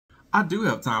I do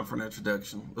have time for an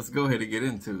introduction. Let's go ahead and get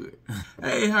into it.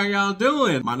 Hey, how y'all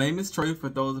doing? My name is Trey, for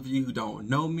those of you who don't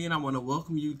know me, and I want to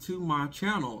welcome you to my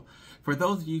channel. For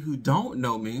those of you who don't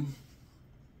know me,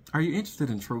 are you interested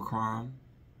in true crime?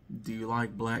 Do you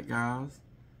like black guys?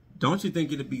 Don't you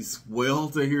think it'd be swell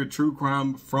to hear true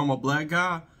crime from a black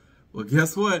guy? Well,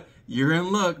 guess what? You're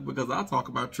in luck, because I talk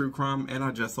about true crime and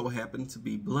I just so happen to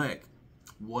be black.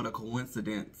 What a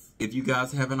coincidence. If you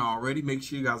guys haven't already, make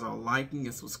sure you guys are liking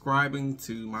and subscribing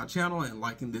to my channel and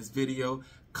liking this video.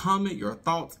 Comment your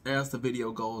thoughts as the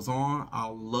video goes on.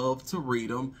 I'll love to read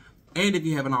them. And if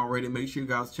you haven't already, make sure you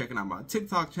guys checking out my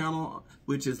TikTok channel,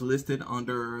 which is listed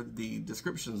under the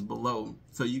descriptions below,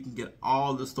 so you can get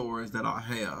all the stories that I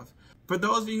have. For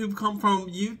those of you who've come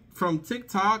from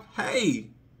TikTok, hey,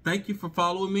 thank you for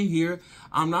following me here.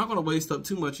 I'm not going to waste up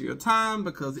too much of your time,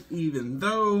 because even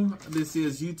though this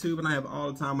is YouTube and I have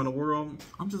all the time in the world,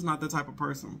 I'm just not that type of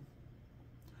person.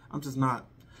 I'm just not.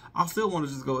 I still want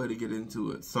to just go ahead and get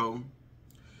into it. So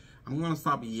I'm going to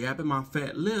stop yapping my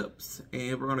fat lips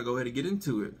and we're going to go ahead and get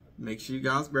into it. Make sure you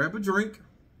guys grab a drink.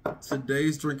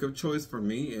 Today's drink of choice for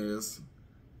me is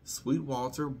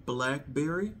Sweetwater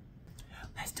Blackberry.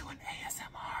 Let's do an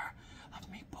ASMR of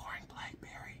me pouring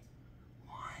blackberry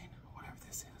wine, or whatever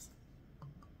this is.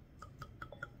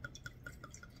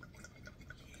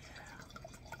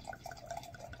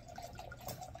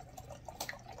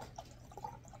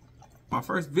 My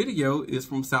first video is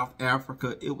from South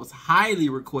Africa. It was highly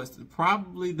requested,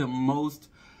 probably the most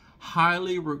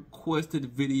highly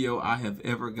requested video I have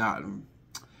ever gotten.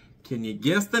 Can you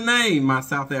guess the name, my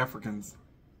South Africans?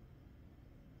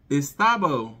 It's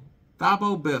Thabo.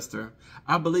 Thabo BESTER.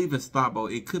 I believe it's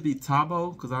Thabo. It could be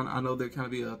Thabo, because I know there kind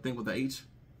of be a thing with the H,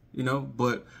 you know,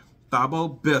 but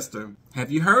Thabo BESTER.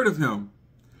 Have you heard of him?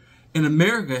 In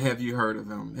America, have you heard of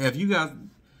him? Have you guys?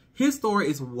 His story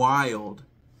is wild.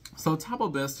 So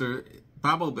Thabo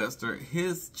BESTER,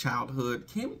 his childhood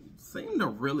seemed to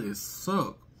really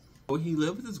suck. He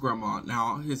lived with his grandma.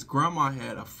 Now, his grandma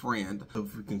had a friend,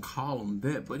 if we can call him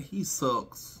that, but he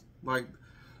sucks. Like,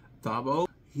 Thabo,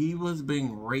 he was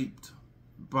being raped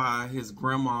by his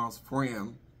grandma's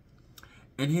friend.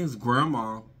 And his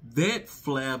grandma, that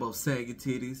flab of saggy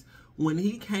titties, when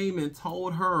he came and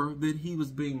told her that he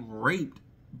was being raped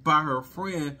by her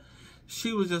friend,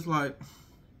 she was just like,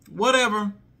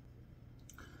 whatever.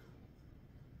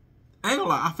 I ain't gonna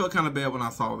lie, I felt kind of bad when I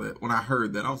saw that, when I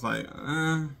heard that. I was like,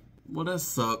 well, that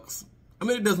sucks. I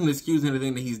mean, it doesn't excuse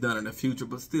anything that he's done in the future,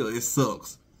 but still, it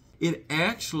sucks. It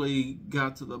actually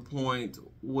got to the point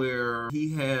where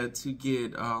he had to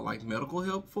get, like, medical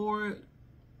help for it.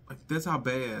 Like, that's how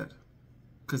bad.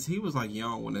 Because he was, like,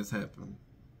 young when this happened.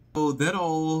 So, that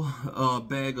old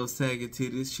bag of saggy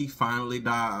titties, she finally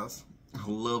dies. I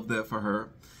love that for her.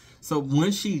 So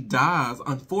when she dies,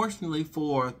 unfortunately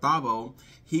for Thabo,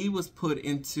 he was put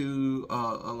into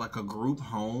like a group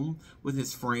home with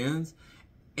his friends,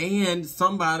 and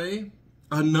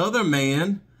another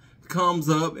man, comes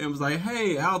up and was like,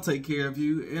 hey, I'll take care of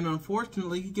you. And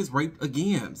unfortunately, he gets raped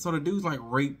again. So the dude's like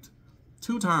raped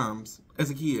 2 times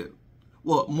as a kid.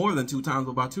 Well, more than 2 times,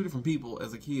 but by 2 different people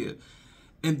as a kid.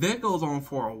 And that goes on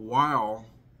for a while.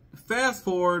 Fast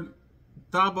forward,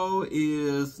 Thabo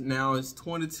is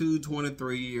 22,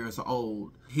 23 years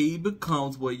old. He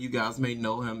becomes what you guys may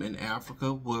know him in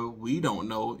Africa, where we don't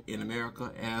know in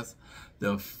America, as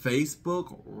the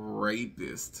Facebook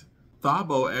rapist.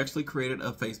 Thabo actually created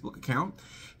a Facebook account.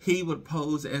 He would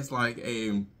pose as like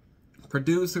a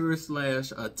producer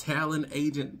 / a talent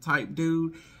agent type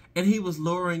dude. And he was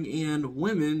luring in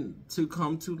women to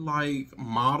come to like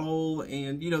model,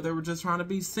 and, you know, they were just trying to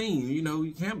be seen. You know,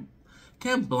 you can't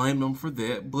blame them for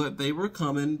that, but they were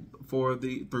coming through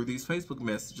these Facebook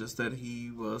messages that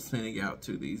he was sending out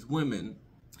to these women.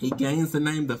 He gains the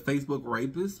name the Facebook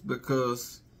rapist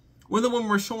because when the women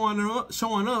were showing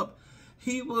up,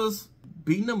 he was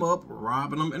beating them up,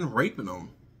 robbing them, and raping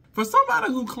them. For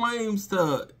somebody who claims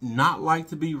to not like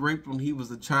to be raped when he was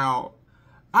a child,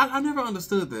 I never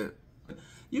understood that.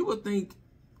 You would think,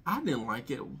 I didn't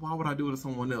like it, why would I do it to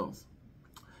someone else?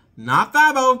 Not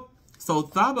Thabo. So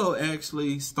Thabo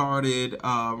actually started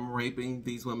raping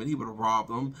these women. He would rob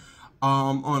them.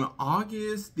 On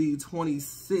August the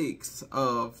 26th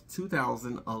of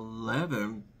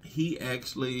 2011, he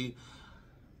actually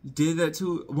did that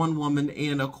to one woman,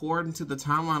 and according to the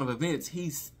timeline of events, he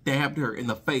stabbed her in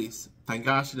the face. Thank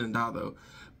God she didn't die though.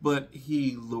 But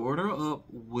he lured her up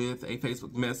with a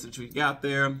Facebook message. He got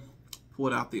there,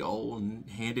 pulled out the old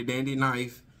handy dandy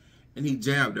knife, and he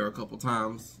jabbed her a couple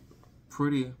times.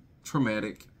 Pretty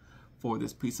traumatic for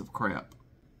this piece of crap.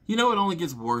 You know, it only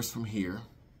gets worse from here.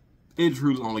 It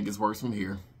truly only gets worse from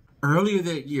here. Earlier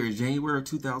that year, January of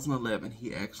 2011,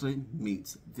 he actually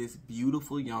meets this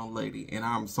beautiful young lady. And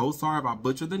I'm so sorry if I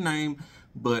butchered the name,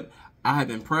 but I have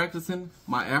been practicing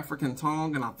my African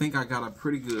tongue, and I think I got it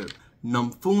pretty good.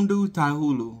 Nomfundo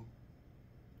Thabo.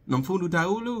 Nomfundo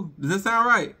Thabo? Does that sound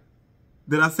right?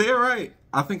 Did I say it right?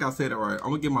 I think I said it right. I'm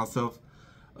going to give myself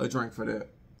a drink for that.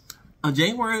 On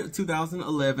January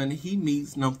 2011, he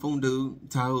meets Nomfundo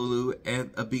Thabo at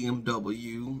a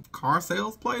BMW car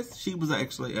sales place. She was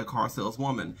actually a car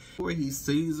saleswoman. Where he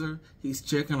sees her, he's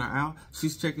checking her out.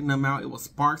 She's checking them out. It was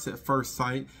sparks at first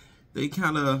sight. They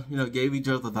kind of, you know, gave each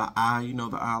other the eye. You know,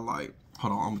 the eye like,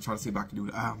 hold on, I'm going to try to see if I can do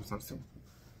the eye. I'm trying to see.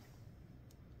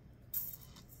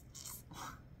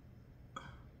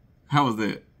 How was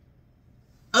that?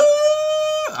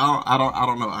 I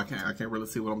don't know. I can't really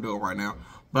see what I'm doing right now.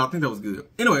 But I think that was good.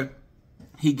 Anyway,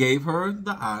 he gave her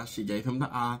the eye. She gave him the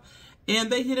eye.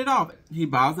 And they hit it off. He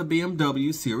buys a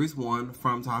BMW Series 1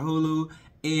 from Thabo.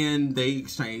 And they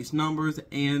exchanged numbers.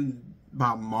 And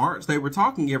by March, they were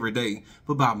talking every day.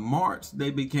 But by March,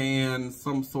 they began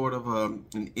some sort of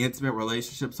an intimate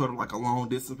relationship. Sort of like a long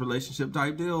distance relationship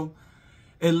type deal.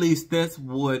 At least that's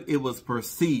what it was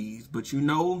perceived. But you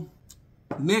know,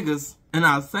 niggas, and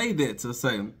I say that to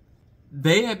say,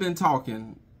 they had been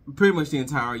talking pretty much the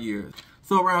entire year.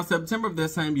 So around September of that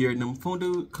same year,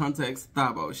 Nomfundo contacts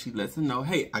Thabo. She lets him know,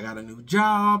 hey, I got a new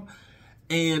job,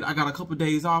 and I got a couple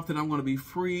days off that I'm going to be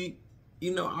free.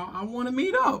 You know, I want to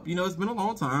meet up. You know, it's been a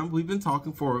long time. We've been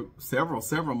talking for several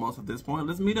months at this point.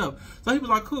 Let's meet up. So he was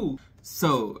like, cool.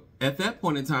 So at that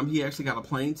point in time, he actually got a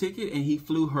plane ticket and he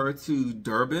flew her to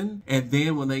Durban. And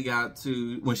then when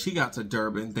she got to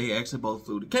Durban, they actually both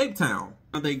flew to Cape Town.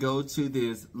 They go to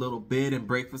this little bed and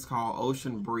breakfast called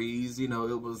Ocean Breeze. You know,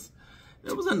 it was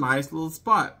a nice little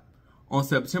spot. On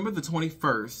September the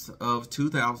 21st of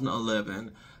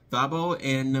 2011, Thabo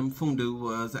and Nomfundo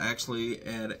was actually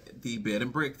at the bed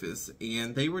and breakfast,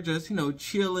 and they were just, you know,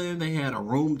 chilling. They had a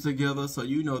room together, so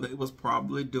you know they was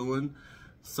probably doing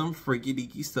some freaky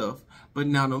deaky stuff. But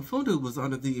now Nomfundo was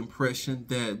under the impression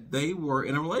that they were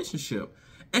in a relationship,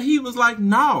 and he was like,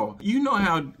 "No, you know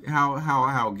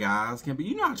how guys can be.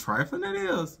 You know how trifling that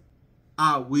is.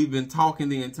 We've been talking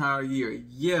the entire year.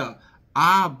 Yeah."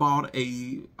 I bought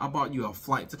you a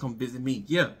flight to come visit me.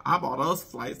 Yeah, I bought us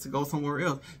flights to go somewhere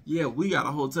else. Yeah, we got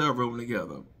a hotel room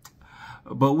together.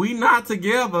 But we not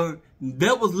together.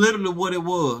 That was literally what it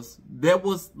was. That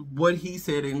was what he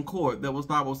said in court. That was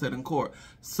Thabo said in court.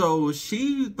 So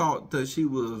she thought that she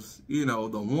was, you know,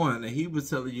 the one. And he was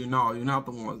telling you, no, you're not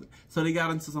the one. So they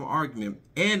got into some argument.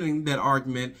 And in that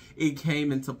argument, it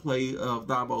came into play of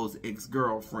Thabo's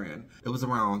ex-girlfriend. It was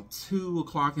around 2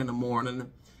 o'clock in the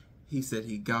morning. He said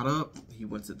he got up, he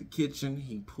went to the kitchen,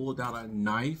 he pulled out a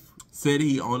knife, said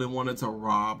he only wanted to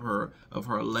rob her of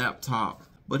her laptop,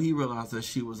 but he realized that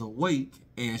she was awake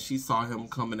and she saw him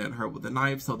coming at her with a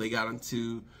knife, so they got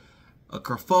into a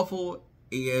kerfuffle,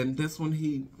 and that's when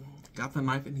he got the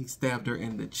knife and he stabbed her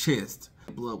in the chest.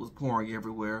 Blood was pouring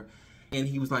everywhere, and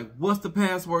he was like, "What's the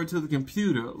password to the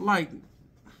computer?" Like,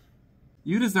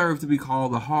 you deserve to be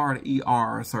called the hard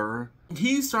ER, sir.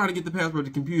 He's trying to get the password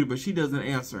to the computer, but she doesn't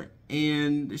answer,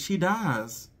 and she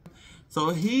dies. So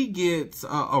he gets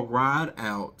a ride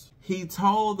out. He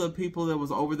told the people that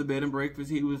was over the bed and breakfast,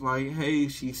 he was like, hey,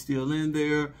 she's still in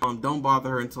there. Don't bother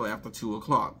her until after 2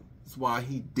 o'clock. That's why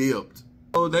he dipped.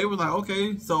 So they were like,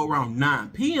 okay. So around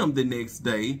 9 p.m. the next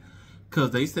day,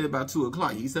 because they said about 2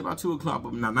 o'clock. He said about 2 o'clock,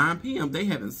 but now 9 p.m. they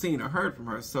haven't seen or heard from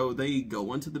her. So they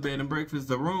go into the bed and breakfast,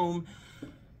 the room,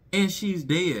 and she's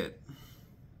dead.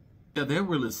 Yeah, that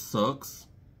really sucks.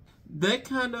 That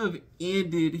kind of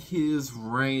ended his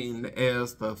reign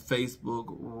as the Facebook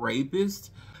rapist,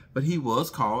 but he was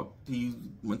caught. He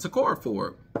went to court for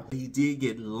it. He did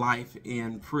get life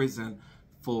in prison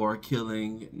for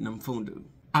killing Nomfundo.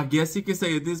 I guess you could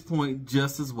say at this point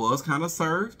justice was kind of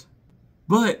served,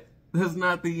 but that's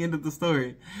not the end of the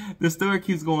story. The story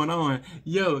keeps going on.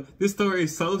 Yo, this story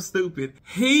is so stupid.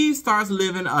 He starts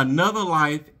living another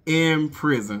life in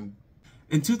prison.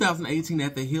 In 2018,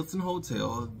 at the Hilton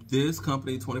Hotel, this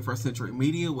company, 21st Century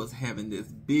Media, was having this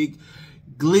big,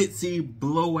 glitzy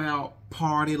blowout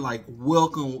party. Like,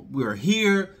 welcome, we're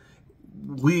here.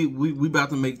 We about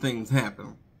to make things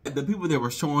happen. The people that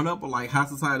were showing up were like high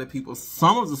society people.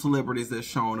 Some of the celebrities that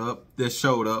showed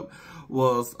up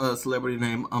was a celebrity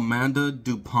named Amanda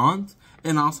DuPont,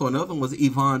 and also another one was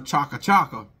Yvonne Chaka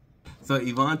Chaka. So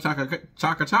Yvonne Chaka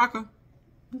Chaka.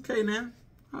 Okay now.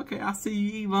 Okay, I see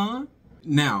you, Yvonne.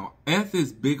 Now, at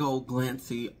this big old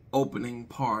glancy opening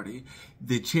party,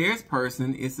 the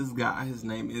chairperson is this guy. His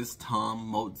name is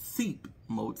Tom Motsepe.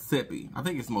 Motsepe. I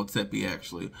think it's Motsepe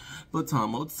actually. But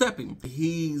Tom Motsepe,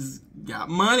 he's got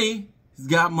money. He's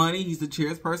got money. He's the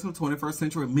chairperson of 21st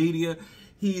Century Media.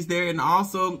 He's there, and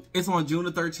also it's on June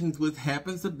the 13th, which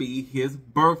happens to be his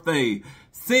birthday.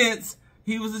 Since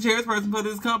he was the chairperson for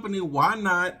this company, why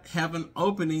not have an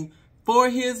opening for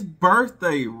his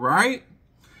birthday, right?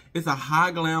 It's a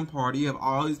high glam party. You have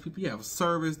all these people. You have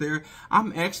service there.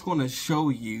 I'm actually going to show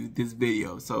you this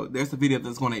video. So there's a video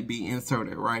that's going to be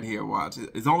inserted right here. Watch it.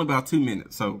 It's only about 2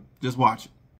 minutes, so just watch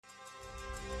it.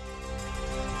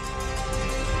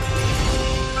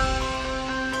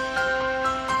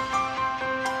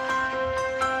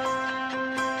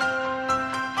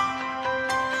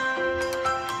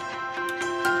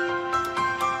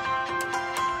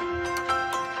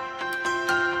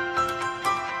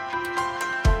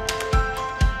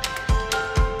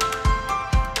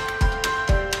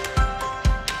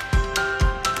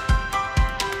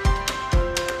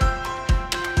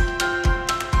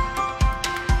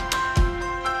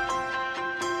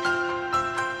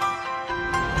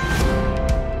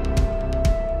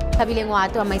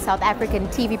 Thabo, I'm a South African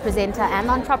TV presenter and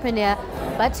entrepreneur,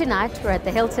 but tonight we're at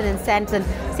the Hilton in Sandton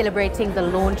celebrating the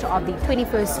launch of the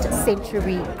 21st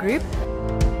Century Group.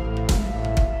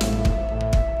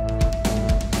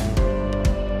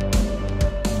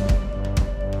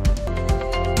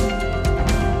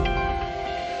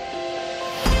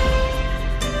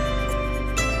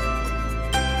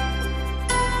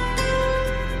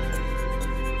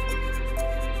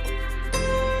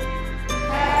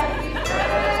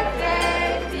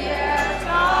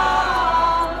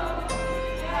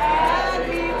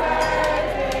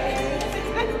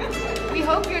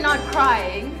 Not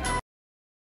crying.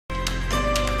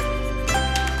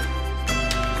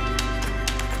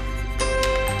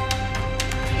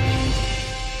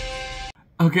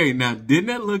 Okay, now didn't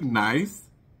that look nice?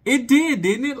 It did,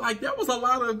 didn't it? Like, there was a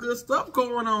lot of good stuff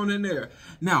going on in there.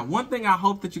 Now, one thing I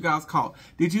hope that you guys caught.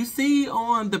 Did you see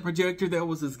on the projector there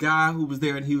was this guy who was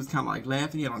there and he was kind of like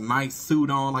laughing. He had a nice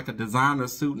suit on, like a designer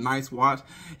suit, nice watch.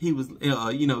 He was,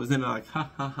 you know, was in there like,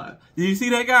 ha, ha, ha. Did you see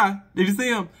that guy? Did you see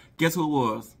him? Guess who it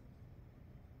was?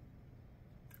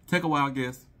 Take a wild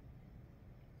guess.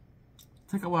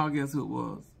 Take a wild guess who it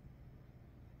was.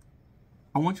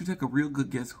 I want you to take a real good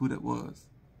guess who that was.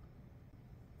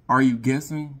 Are you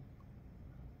guessing?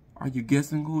 Are you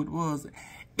guessing who it was?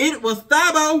 It was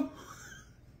Thabo.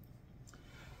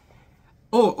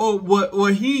 Or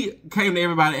what he came to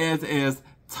everybody as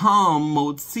Tom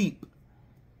Motsepe.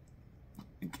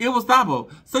 It was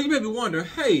Thabo. So you may be wondering,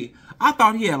 hey, I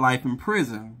thought he had life in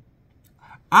prison.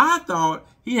 I thought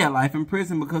he had life in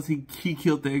prison because he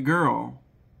killed that girl.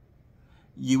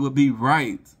 You would be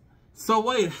right. So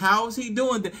wait, how is he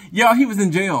doing that? Yo, he was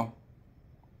in jail.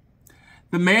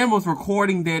 The man was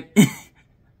recording that.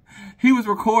 He was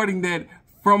recording that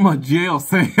from a jail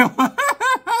cell.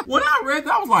 When I read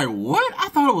that, I was like, what? I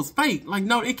thought it was fake. Like,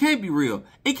 no, it can't be real.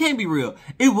 It can't be real.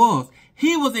 It was.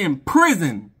 He was in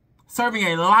prison serving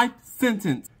a life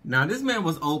sentence. Now, this man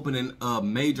was opening a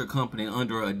major company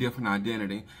under a different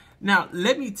identity. Now,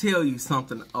 let me tell you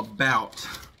something about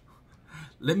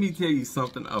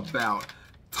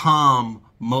Tom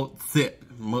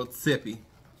Motsepe.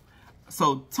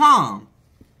 So, Tom,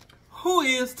 who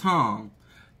is Tom?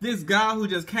 This guy who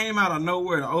just came out of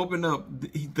nowhere to open up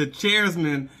the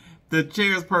chairperson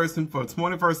for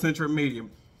 21st Century Media.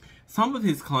 Some of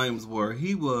his claims were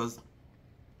he was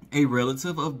a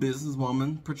relative of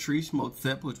businesswoman Patrice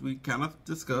Motsepe, which we kind of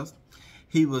discussed.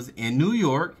 He was in New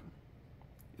York,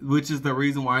 which is the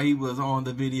reason why he was on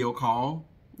the video call.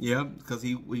 Yeah, because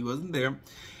he wasn't there.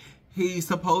 He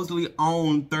supposedly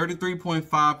owned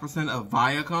 33.5% of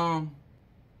Viacom.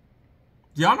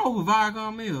 Y'all know who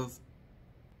Viacom is?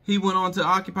 He went on to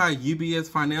occupy UBS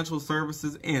Financial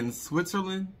Services in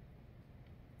Switzerland.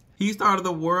 He started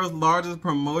the world's largest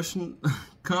promotion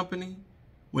company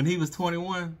when he was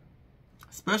 21.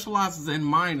 Specializes in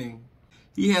mining.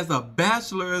 He has a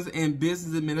bachelor's in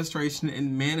business administration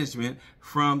and management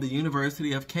from the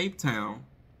University of Cape Town.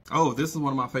 Oh, this is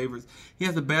one of my favorites. He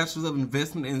has a bachelor's of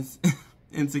investment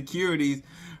in securities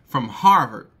from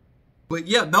Harvard. But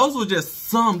yeah, those were just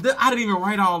some. I didn't even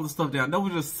write all the stuff down. Those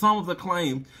were just some of the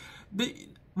claims.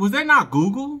 Was there not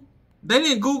Google? They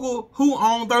didn't Google who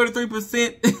owned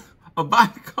 33% of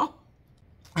Viacom.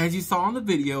 As you saw in the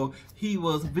video, he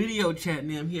was video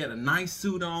chatting him. He had a nice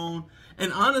suit on.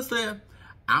 And honestly,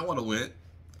 I would have went.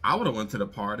 I would have went to the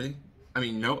party. I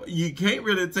mean, no, you can't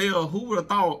really tell. Who would have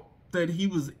thought that he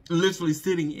was literally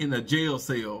sitting in a jail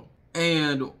cell?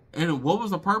 And what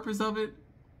was the purpose of it?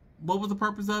 What was the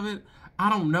purpose of it? I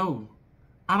don't know.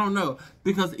 I don't know.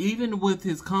 Because even with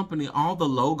his company, all the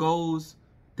logos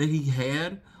that he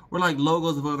had were like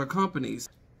logos of other companies.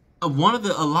 A lot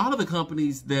of the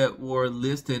companies that were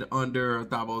listed under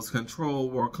Thabo's control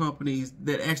were companies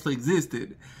that actually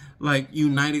existed, like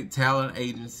United Talent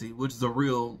Agency, which is a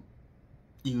real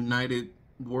United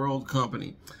World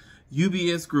company,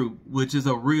 UBS Group, which is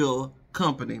a real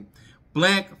company,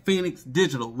 Black Phoenix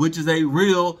Digital, which is a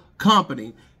real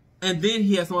company, and then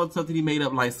he has some other stuff that he made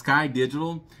up, like Sky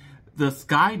Digital. The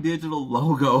Sky Digital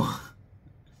logo,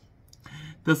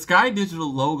 the Sky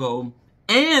Digital logo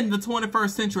and the 21st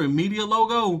Century Media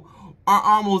logo are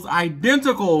almost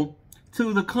identical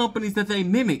to the companies that they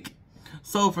mimic.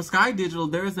 So for Sky Digital,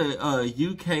 there's a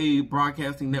UK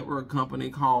broadcasting network company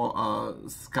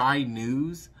called Sky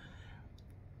News.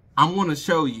 I'm going to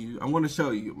show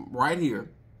you right here.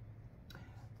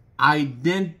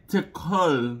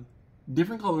 Identical,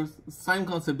 different colors, same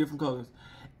concept, different colors.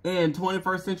 And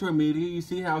 21st Century Media, you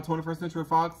see how 21st Century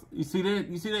Fox, you see that?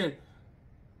 You see that?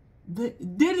 They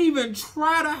didn't even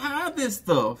try to hide this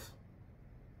stuff.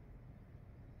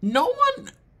 No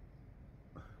one.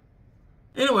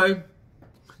 Anyway,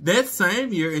 that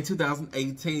same year in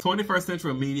 2018, 21st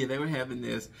Century Media, they were having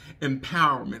this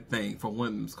empowerment thing for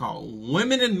women. It's called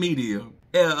Women in Media,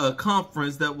 a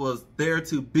conference that was there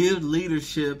to build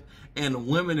leadership and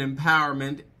women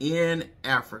empowerment in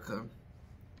Africa.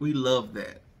 We love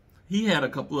that. He had a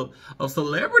couple of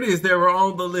celebrities that were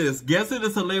on the list. Guess who the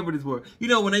celebrities were? You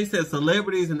know, when they said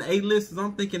celebrities and A-listers,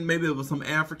 I'm thinking maybe it was some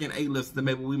African A-listers that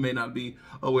maybe we may not be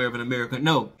aware of in America.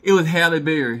 No, it was Halle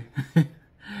Berry.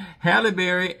 Halle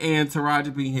Berry and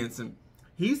Taraji P. Henson.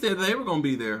 He said they were going to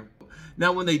be there.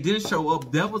 Now, when they didn't show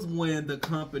up, that was when the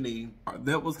company,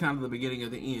 that was kind of the beginning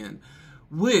of the end.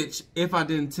 Which, if I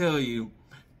didn't tell you,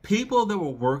 people that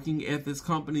were working at this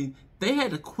company, they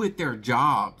had to quit their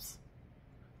jobs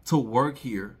to work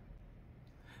here.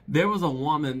 There was a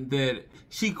woman that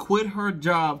she quit her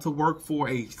job to work for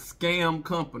a scam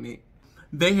company.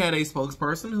 They had a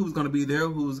spokesperson who was going to be there,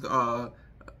 who's Bonang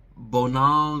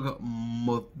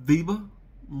Mothiba.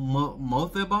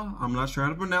 I'm not sure how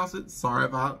to pronounce it. Sorry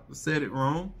if I said it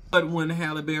wrong. But when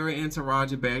Halle Berry and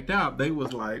Taraji backed out, they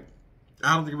was like,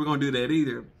 I don't think we're going to do that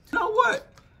either. You know what?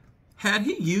 Had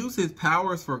he used his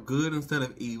powers for good instead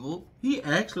of evil, he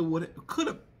actually could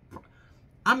have.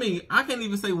 I mean, I can't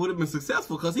even say would have been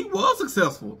successful, because he was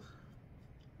successful.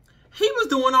 He was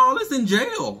doing all this in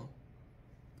jail.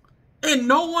 And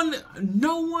no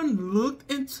one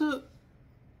looked into,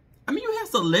 I mean, you had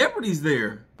celebrities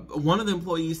there. One of the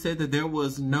employees said that there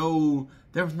was not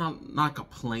like a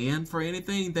plan for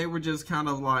anything. They were just kind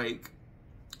of like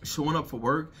showing up for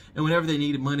work. And whenever they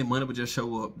needed money, money would just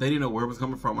show up. They didn't know where it was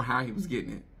coming from or how he was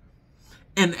getting it.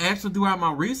 And actually, throughout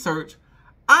my research,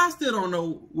 I still don't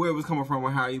know where it was coming from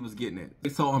or how he was getting it.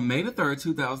 So on May the 3rd,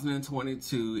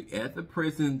 2022, at the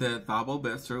prison that Thabo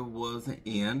Bester was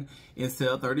in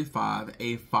cell 35,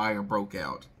 a fire broke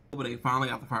out. When they finally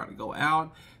got the fire to go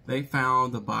out, they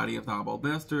found the body of Thabo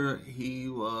Bester. He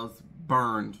was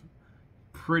burned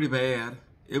pretty bad.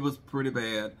 It was pretty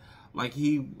bad. Like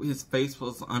his face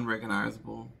was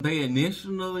unrecognizable. They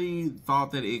initially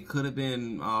thought that it could have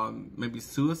been maybe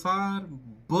suicide,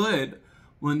 but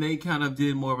when they kind of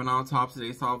did more of an autopsy,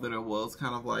 they saw that it was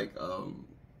kind of like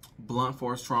blunt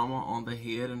force trauma on the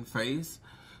head and face.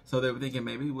 So they were thinking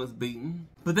maybe he was beaten.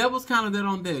 But that was kind of that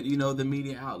on that. You know, the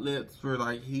media outlets were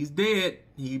like, he's dead.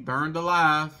 He burned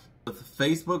alive. The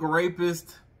Facebook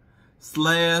rapist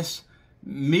 /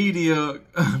 media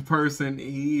person,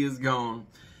 he is gone.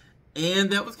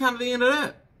 And that was kind of the end of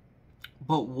that.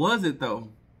 But was it though?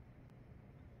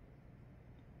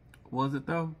 Was it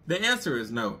though? The answer is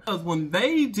no. Because when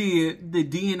they did the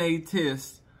DNA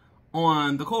test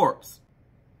on the corpse,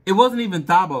 it wasn't even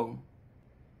Thabo.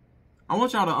 I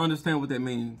want y'all to understand what that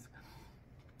means.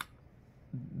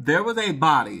 There was a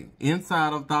body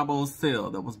inside of Thabo's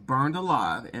cell that was burned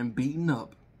alive and beaten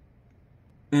up.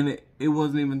 And it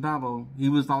wasn't even Thabo. He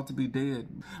was thought to be dead.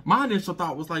 My initial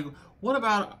thought was like, what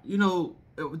about, you know,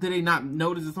 did they not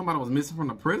notice that somebody was missing from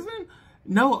the prison?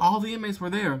 No, all the inmates were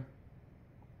there.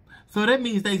 So that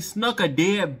means they snuck a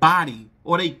dead body,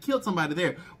 or they killed somebody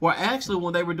there. Well, actually,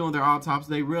 when they were doing their autopsy,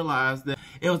 they realized that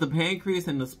it was the pancreas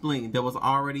and the spleen that was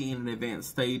already in an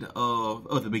advanced state or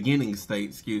the beginning state,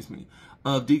 excuse me,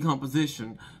 of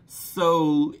decomposition.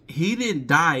 So he didn't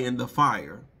die in the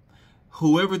fire.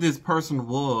 Whoever this person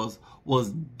was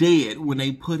dead when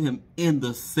they put him in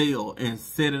the cell and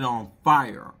set it on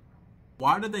fire.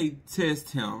 Why did they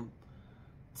test him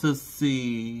to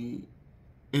see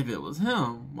if it was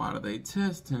him? Why did they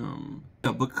test him?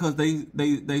 Yeah, because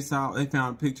they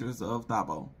found pictures of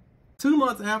Thabo. 2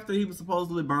 months after he was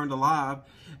supposedly burned alive,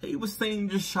 he was seen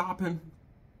just shopping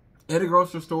at a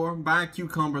grocery store buying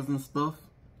cucumbers and stuff.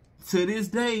 To this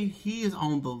day, he is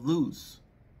on the loose.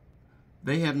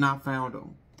 They have not found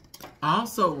him.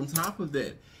 Also, on top of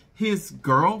that, his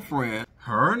girlfriend,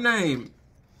 her name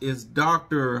is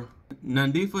Dr.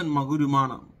 Nandifa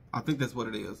Magudumana. I think that's what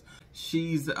it is.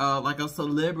 She's like a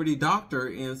celebrity doctor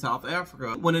in South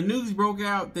Africa. When the news broke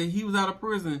out that he was out of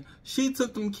prison, she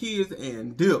took them kids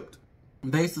and dipped.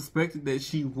 They suspected that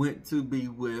she went to be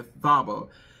with Thabo.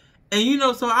 And you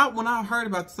know, so when I heard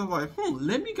about this, I was like,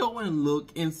 let me go and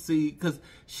look and see, because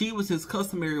she was his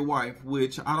customary wife,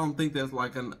 which I don't think that's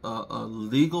like a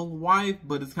legal wife,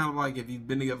 but it's kind of like if you've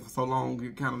been together for so long,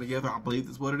 you're kind of together. I believe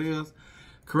that's what it is.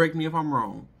 Correct me if I'm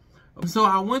wrong. So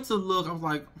I went to look. I was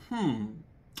like,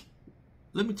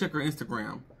 let me check her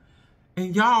Instagram.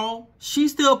 And y'all,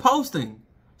 she's still posting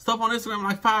stuff on Instagram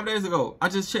like 5 days ago. I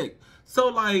just checked. So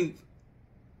like,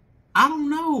 I don't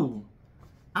know.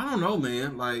 I don't know,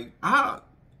 man. Like, her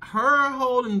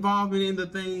whole involvement in the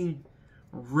thing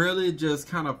really just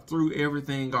kind of threw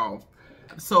everything off.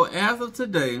 So as of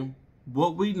today,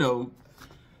 what we know,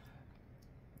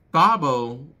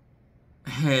 Thabo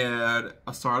had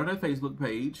started a Facebook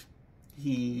page.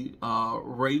 He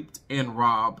raped and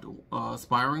robbed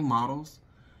aspiring models.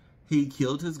 He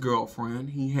killed his girlfriend.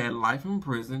 He had life in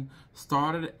prison.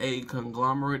 Started a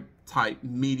conglomerate type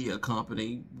media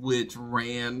company, which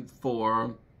ran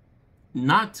for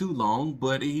not too long,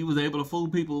 but he was able to fool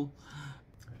people.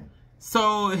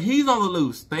 So he's on the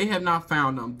loose. They have not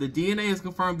found him. The DNA has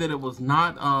confirmed that it was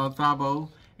not Thabo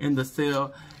in the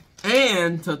cell.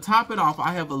 And to top it off,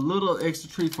 I have a little extra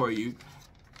treat for you.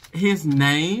 His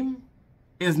name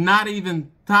is not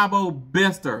even Thabo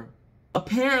BESTER.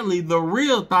 Apparently, the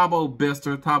real Thabo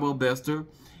BESTER,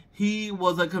 he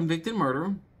was a convicted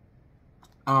murderer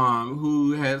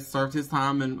who had served his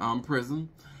time in prison.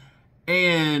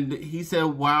 And he said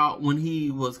when he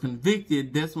was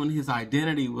convicted, that's when his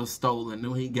identity was stolen.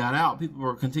 And when he got out, people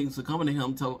were continuously coming to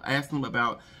him to ask him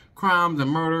about crimes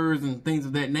and murders and things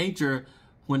of that nature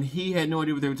when he had no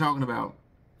idea what they were talking about.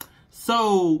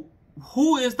 So,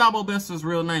 who is Thabo BESTER's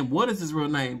real name? What is his real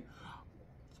name?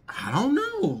 I don't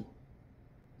know.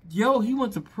 Yo, he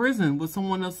went to prison with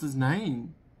someone else's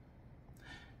name.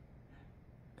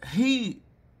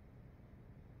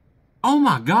 Oh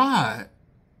my God.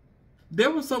 There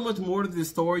was so much more to this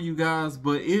story, you guys,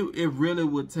 but it really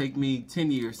would take me 10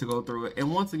 years to go through it.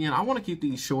 And once again, I want to keep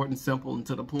these short and simple and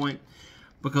to the point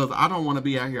because I don't want to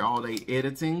be out here all day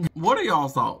editing. What are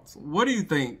y'all's thoughts? What do you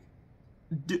think?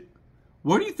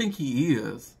 Where do you think he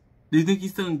is? Do you think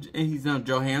he's in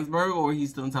Johannesburg or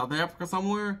he's still in South Africa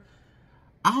somewhere?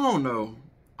 I don't know.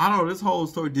 I don't know this whole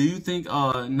story. Do you think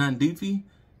Nandifi,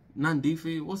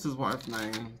 what's his wife's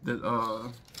name?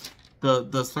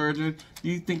 The surgeon, do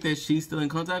you think that she's still in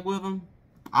contact with him?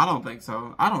 I don't think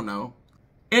so. I don't know.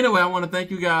 Anyway, I want to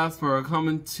thank you guys for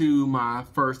coming to my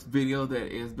first video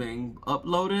that is being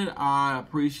uploaded. I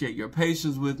appreciate your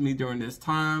patience with me during this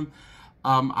time.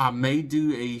 I may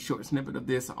do a short snippet of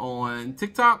this on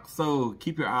TikTok, so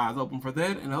keep your eyes open for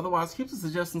that. And otherwise, keep the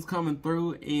suggestions coming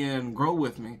through and grow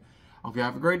with me. Hope you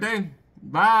have a great day.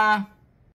 Bye.